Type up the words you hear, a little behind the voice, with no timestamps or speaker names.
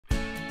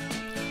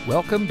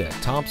Welcome to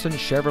Thompson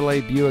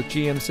Chevrolet Buick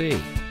GMC,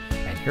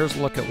 and here's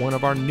a look at one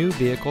of our new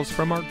vehicles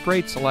from our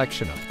great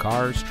selection of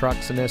cars,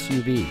 trucks, and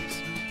SUVs,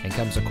 and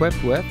comes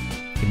equipped with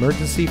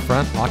emergency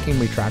front locking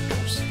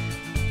retractors,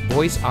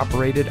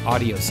 voice-operated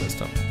audio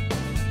system,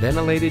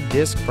 ventilated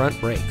disc front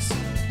brakes,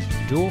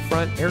 dual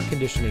front air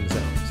conditioning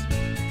zones,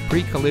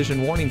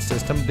 pre-collision warning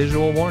system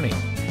visual warning,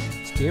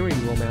 steering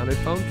wheel mounted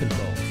phone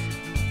controls,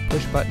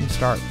 push-button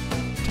start,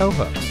 tow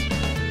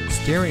hooks,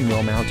 steering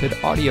wheel mounted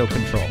audio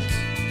controls,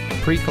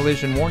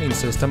 pre-collision warning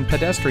system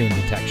pedestrian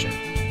detection.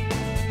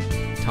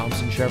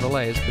 Thompson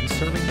Chevrolet has been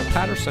serving the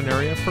Patterson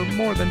area for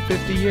more than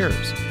 50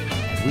 years,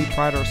 and we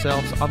pride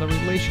ourselves on the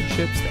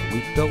relationships that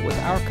we've built with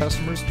our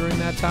customers during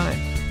that time.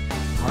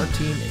 Our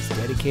team is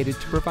dedicated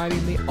to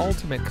providing the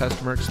ultimate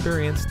customer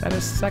experience that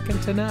is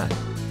second to none.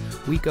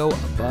 We go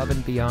above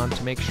and beyond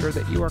to make sure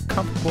that you are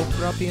comfortable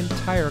throughout the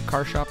entire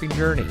car shopping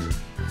journey.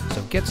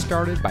 So get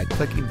started by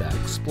clicking the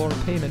Explore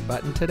Payment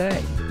button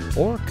today,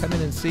 or come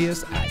in and see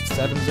us at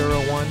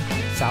 701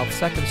 South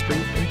 2nd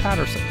Street in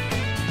Patterson.